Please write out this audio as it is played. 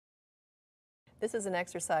This is an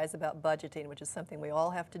exercise about budgeting, which is something we all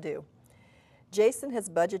have to do. Jason has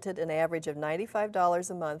budgeted an average of $95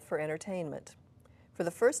 a month for entertainment. For the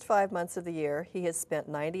first 5 months of the year, he has spent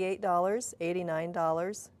 $98,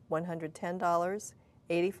 $89, $110,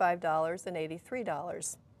 $85, and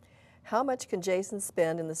 $83. How much can Jason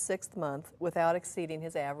spend in the 6th month without exceeding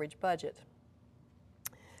his average budget?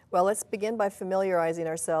 Well, let's begin by familiarizing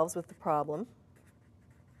ourselves with the problem.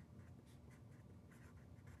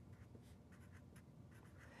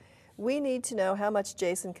 We need to know how much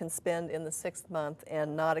Jason can spend in the 6th month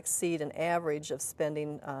and not exceed an average of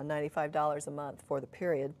spending $95 a month for the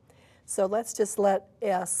period. So let's just let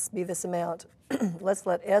S be this amount. Let's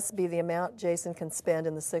let S be the amount Jason can spend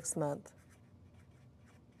in the 6th month.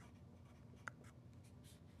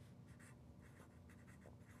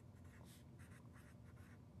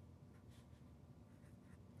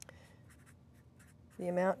 The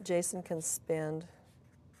amount Jason can spend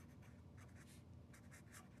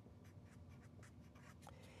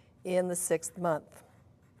in the 6th month.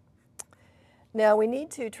 Now we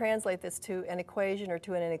need to translate this to an equation or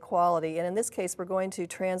to an inequality, and in this case we're going to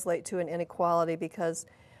translate to an inequality because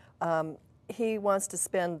he wants to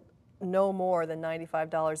spend no more than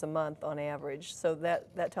 $95 a month on average, so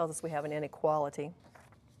that tells us we have an inequality.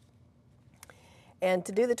 And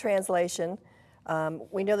to do the translation,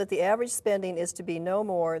 we know that the average spending is to be no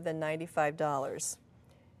more than $95.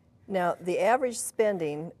 Now, the average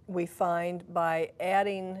spending we find by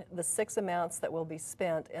adding the 6 amounts that will be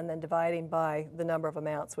spent and then dividing by the number of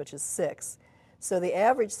amounts, which is 6. So the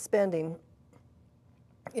average spending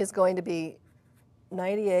is going to be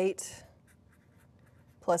 98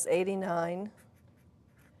 plus 89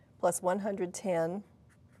 plus 110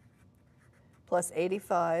 plus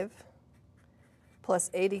 85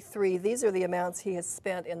 plus 83. These are the amounts he has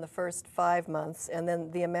spent in the first 5 months, and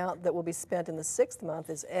then the amount that will be spent in the 6th month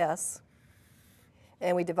is S,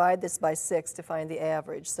 and we divide this by 6 to find the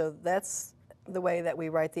average. So that's the way that we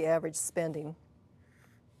write the average spending.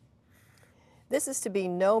 This is to be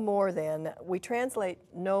no more than. We translate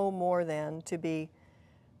no more than to be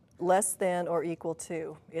less than or equal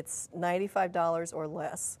to. It's $95 or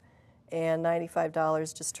less. And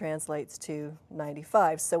 $95 just translates to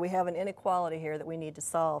 95. So we have an inequality here that we need to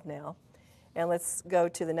solve now. And let's go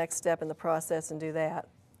to the next step in the process and do that.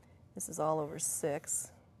 This is all over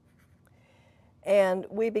 6. And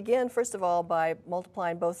we begin, first of all, by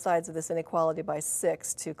multiplying both sides of this inequality by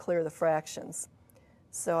 6 to clear the fractions.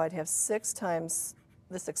 So I'd have 6 times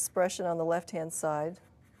this expression on the left-hand side.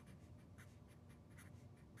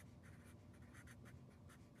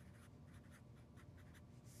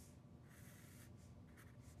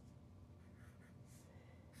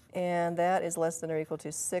 And that is less than or equal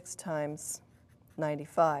to 6 times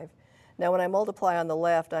 95. Now when I multiply on the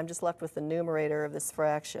left, I'm just left with the numerator of this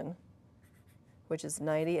fraction, which is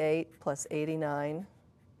 98 plus 89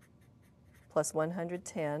 plus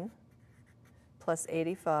 110 plus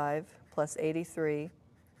 85 plus 83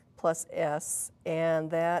 plus S,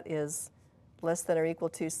 and that is less than or equal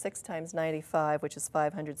to 6 times 95, which is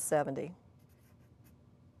 570.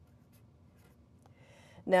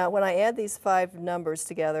 Now, when I add these 5 numbers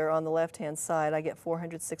together on the left-hand side, I get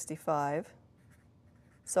 465.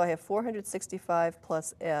 So I have 465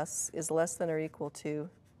 plus S is less than or equal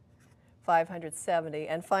to 570.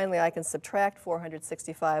 And finally, I can subtract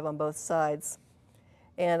 465 on both sides,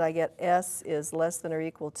 and I get S is less than or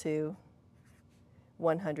equal to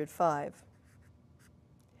 105.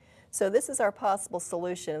 So this is our possible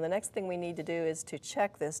solution, and the next thing we need to do is to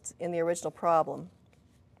check this in the original problem.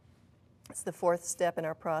 It's the 4th step in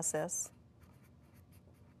our process.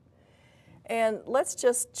 And let's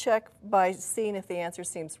just check by seeing if the answer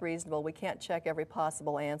seems reasonable. We can't check every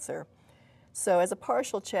possible answer. So as a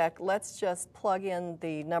partial check, let's just plug in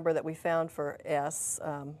the number that we found for S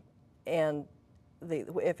and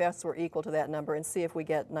if S were equal to that number and see if we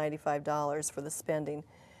get $95 for the spending.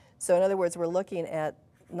 So in other words, we're looking at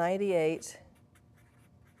 98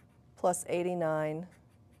 plus 89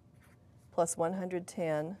 plus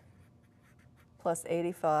 110 plus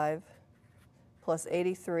 85 plus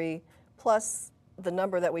 83 plus the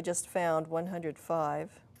number that we just found, 105,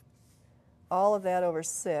 all of that over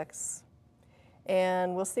 6.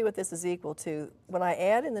 And we'll see what this is equal to. When I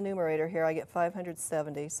add in the numerator here, I get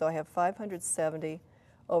 570. So I have 570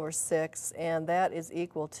 over 6, and that is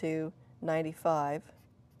equal to 95.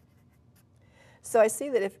 So I see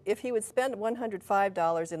that if he would spend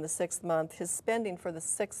 $105 in the 6th month, his spending for the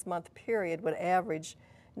 6-month period would average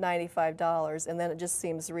 $95, and then it just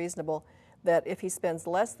seems reasonable that if he spends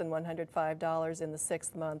less than $105 in the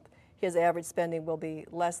 6th month, his average spending will be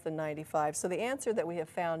less than 95. So the answer that we have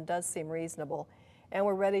found does seem reasonable, And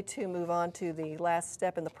we're ready to move on to the last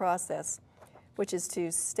step in the process, which is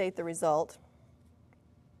to state the result.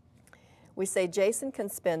 We say Jason can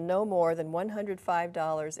spend no more than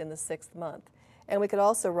 $105 in the 6th month. And we could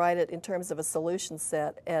also write it in terms of a solution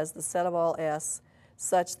set as the set of all S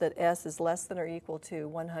such that S is less than or equal to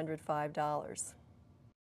 $105.